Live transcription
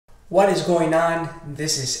What is going on?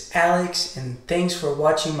 This is Alex and thanks for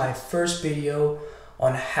watching my first video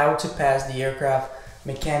on how to pass the aircraft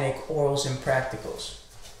mechanic orals and practicals.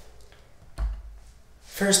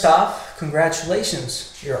 First off,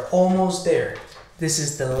 congratulations, you're almost there. This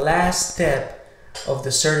is the last step of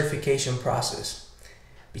the certification process.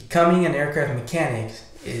 Becoming an aircraft mechanic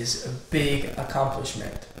is a big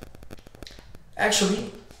accomplishment.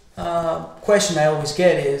 Actually, a question I always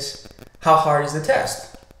get is, how hard is the test?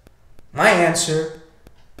 My answer,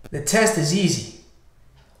 the test is easy.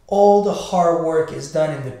 All the hard work is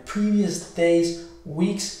done in the previous days,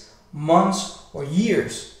 weeks, months, or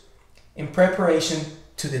years in preparation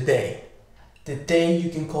to the day you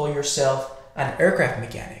can call yourself an aircraft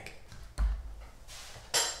mechanic.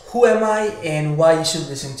 Who am I and why you should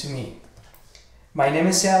listen to me? My name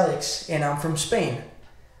is Alex and I'm from Spain.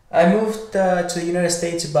 I moved to the United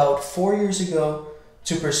States about 4 years ago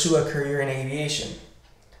to pursue a career in aviation.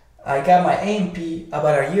 I got my A&P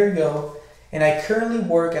about a year ago and I currently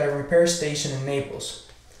work at a repair station in Naples.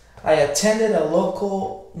 I attended a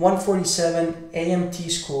local 147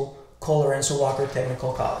 AMT school called Lorenzo Walker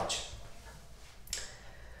Technical College.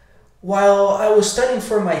 While I was studying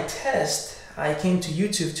for my test, I came to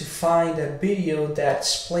YouTube to find a video that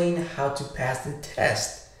explained how to pass the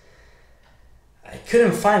test. I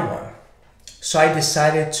couldn't find one, so I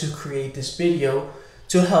decided to create this video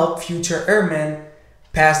to help future airmen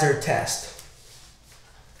pass their test.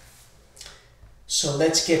 So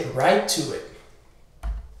let's get right to it.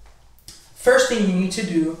 First thing you need to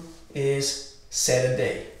do is set a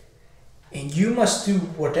day. And you must do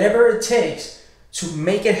whatever it takes to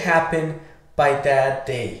make it happen by that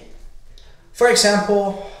day. For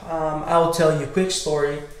example, I'll tell you a quick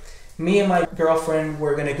story. Me and my girlfriend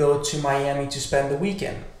were gonna go to Miami to spend the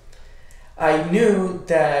weekend. I knew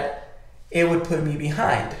that it would put me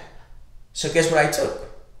behind. So guess what I took?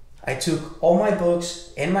 I took all my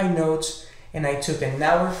books and my notes and I took an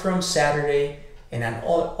hour from Saturday and an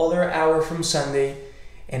other hour from Sunday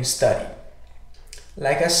and studied.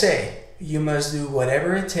 Like I say, you must do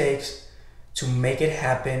whatever it takes to make it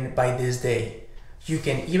happen by this day. You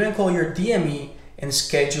can even call your DME and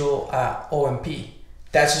schedule OMP.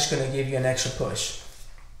 That's just going to give you an extra push.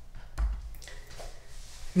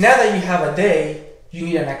 Now that you have a day, you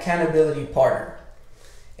need an accountability partner.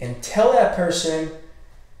 And tell that person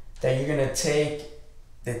that you're going to take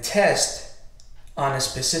the test on a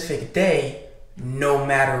specific day, no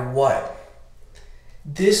matter what.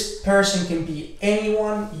 This person can be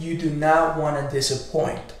anyone you do not want to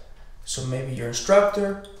disappoint. So maybe your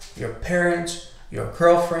instructor, your parents, your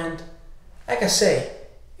girlfriend. Like I say,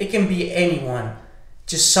 it can be anyone,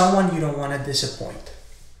 just someone you don't want to disappoint.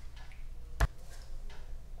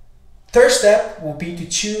 Third step will be to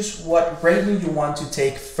choose what rating you want to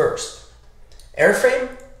take first, airframe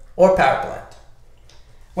or power plant.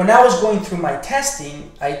 When I was going through my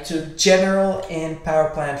testing, I took general and power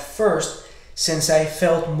plant first since I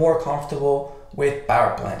felt more comfortable with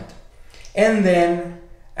power plant. And then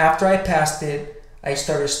after I passed it, I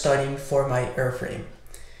started studying for my airframe.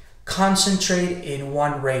 Concentrate in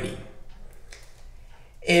one rating.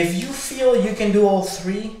 If you feel you can do all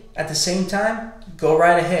three at the same time, go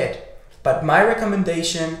right ahead. But my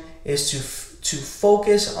recommendation is to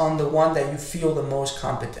focus on the one that you feel the most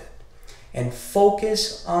competent. And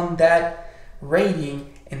focus on that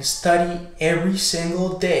rating and study every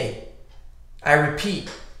single day. I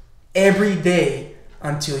repeat, every day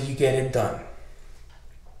until you get it done.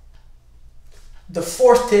 The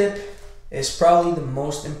fourth tip is probably the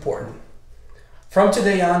most important. From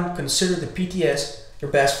today on, consider the PTS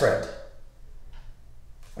your best friend.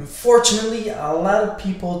 Unfortunately, a lot of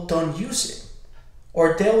people don't use it,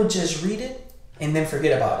 or they will just read it and then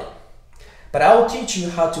forget about it. But I will teach you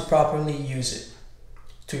how to properly use it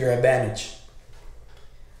to your advantage.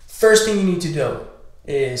 First thing you need to do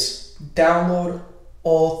is download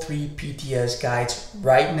all 3 PTS guides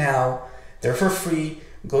right now. They're for free.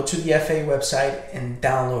 Go to the FAA website and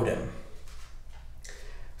download them.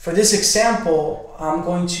 For this example, I'm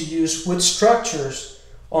going to use wood structures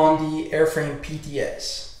on the airframe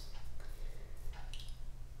PTS.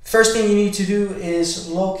 First thing you need to do is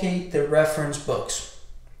locate the reference books.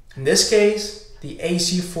 In this case, the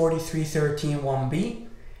AC 4313-1B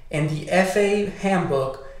and the FAA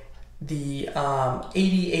handbook, the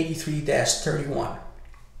 8083-31.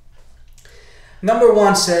 Number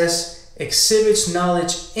 1 says, exhibits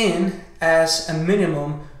knowledge in, as a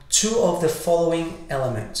minimum, 2 of the following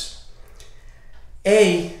elements.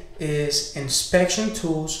 A is inspection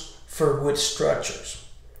tools for wood structures.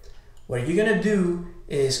 What you're going to do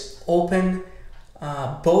is open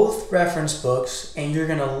both reference books and you're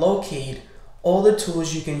going to locate all the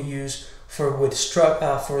tools you can use for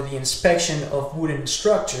the inspection of wooden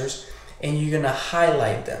structures, and you're gonna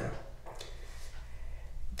highlight them.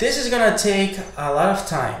 This is gonna take a lot of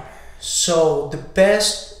time, so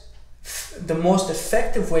the most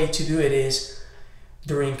effective way to do it is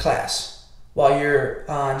during class. While your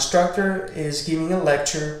instructor is giving a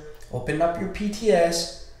lecture, open up your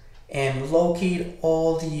PTS and locate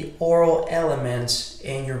all the oral elements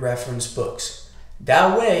in your reference books.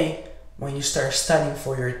 That way, when you start studying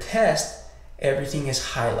for your test, everything is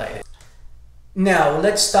highlighted. Now,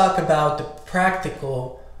 let's talk about the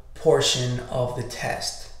practical portion of the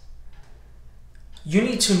test. You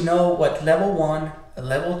need to know what level 1,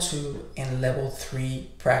 level 2, and level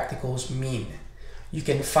 3 practicals mean. You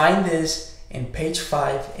can find this in page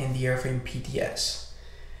 5 in the Airframe PTS.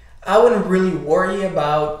 I wouldn't really worry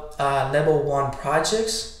about level 1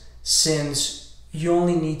 projects, since you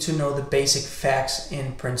only need to know the basic facts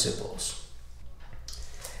and principles.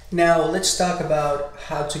 Now let's talk about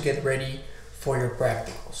how to get ready for your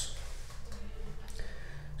practicals.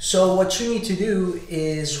 So what you need to do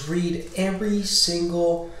is read every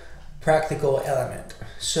single practical element.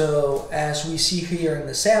 So as we see here in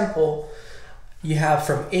the sample, you have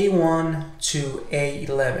from A1 to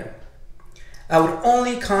A11. I would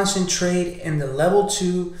only concentrate in the level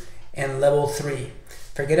 2 and level 3.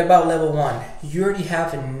 Forget about level 1. You already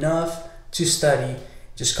have enough to study.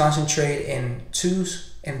 Just concentrate in 2s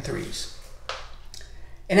and 3s.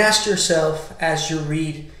 And ask yourself as you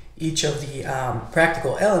read each of the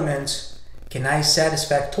practical elements, can I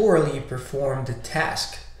satisfactorily perform the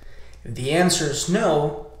task? If the answer is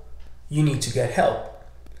no, you need to get help.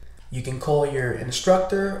 You can call your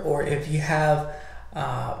instructor, or if you have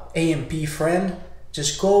A&P friend,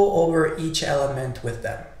 just go over each element with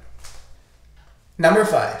them. Number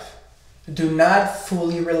 5, do not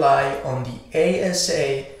fully rely on the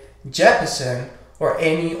ASA, Jeppesen, or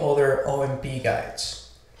any other O&P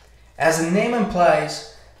guides. As the name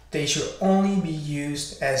implies, they should only be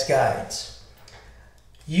used as guides.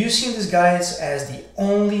 Using these guides as the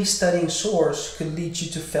only studying source could lead you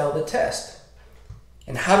to fail the test.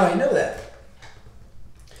 And how do I know that?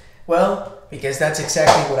 Well, because that's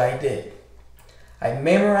exactly what I did. I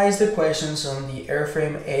memorized the questions on the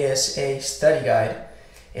Airframe ASA study guide,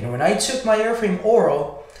 and when I took my Airframe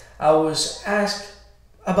oral, I was asked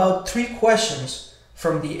about 3 questions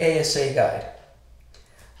from the ASA guide.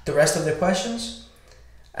 The rest of the questions,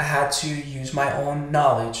 I had to use my own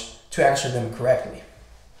knowledge to answer them correctly.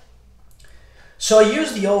 So I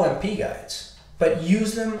used the O&P guides, but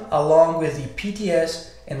use them along with the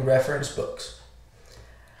PTS and reference books.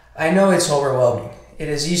 I know it's overwhelming. It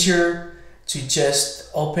is easier to just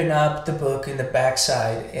open up the book in the back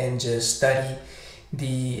side and just study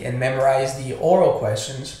and memorize the oral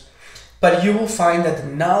questions, but you will find that the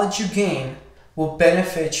knowledge you gain will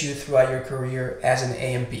benefit you throughout your career as an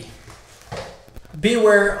A&P.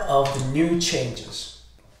 Beware of the new changes.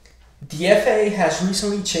 The FAA has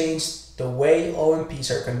recently changed the way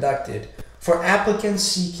O&Ps are conducted for applicants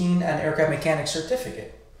seeking an aircraft mechanic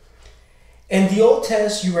certificate. In the old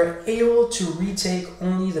test, you were able to retake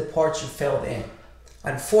only the parts you failed in.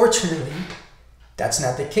 Unfortunately, that's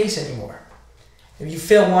not the case anymore. If you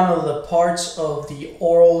fail one of the parts of the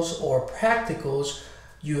orals or practicals,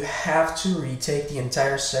 you have to retake the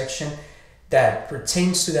entire section that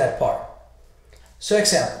pertains to that part. So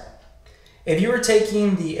example, if you were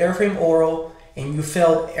taking the airframe oral and you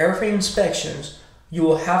failed airframe inspections, you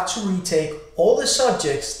will have to retake all the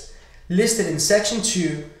subjects listed in section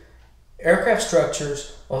 2, aircraft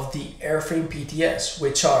structures of the Airframe PTS,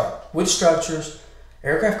 which are wood structures,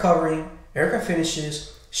 aircraft covering, aircraft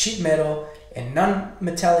finishes, sheet metal, and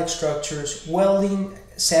non-metallic structures, welding,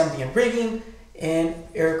 assembly and rigging, and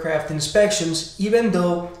aircraft inspections, even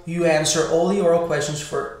though you answer all the oral questions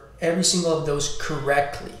for every single of those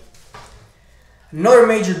correctly. Another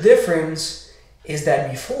major difference is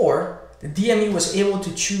that before, the DME was able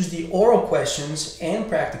to choose the oral questions and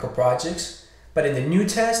practical projects, but in the new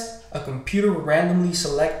test, a computer will randomly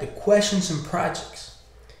select the questions and projects.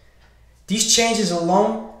 These changes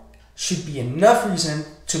alone should be enough reason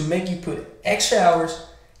to make you put extra hours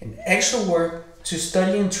and extra work to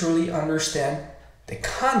study and truly understand the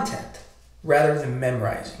content rather than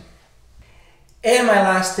memorizing. And my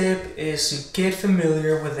last tip is to get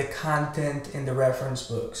familiar with the content in the reference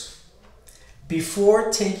books.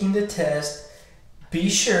 Before taking the test, be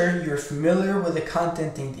sure you're familiar with the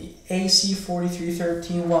content in the AC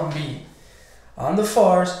 4313-1B, on the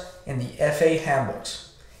FARs, and the FA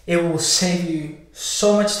handbooks. It will save you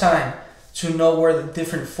so much time to know where the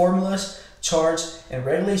different formulas, charts, and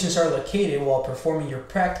regulations are located while performing your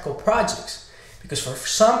practical projects. because for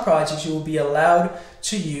some projects you will be allowed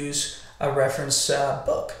to use a reference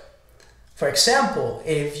book. For example,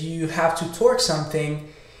 if you have to torque something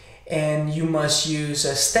and you must use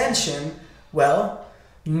a stanchion, well,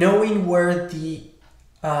 knowing where the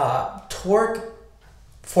torque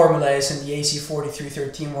formula is in the AC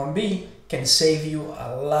 43131B can save you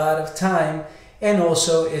a lot of time, and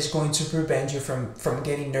also is going to prevent you from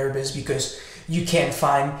getting nervous because you can't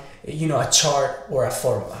find, you know, a chart or a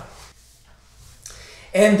formula.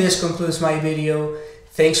 And this concludes my video.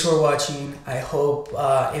 Thanks for watching. I hope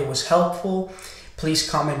it was helpful. Please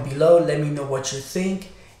comment below, let me know what you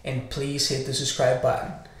think, and please hit the subscribe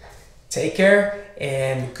button. Take care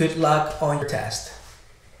and good luck on your test.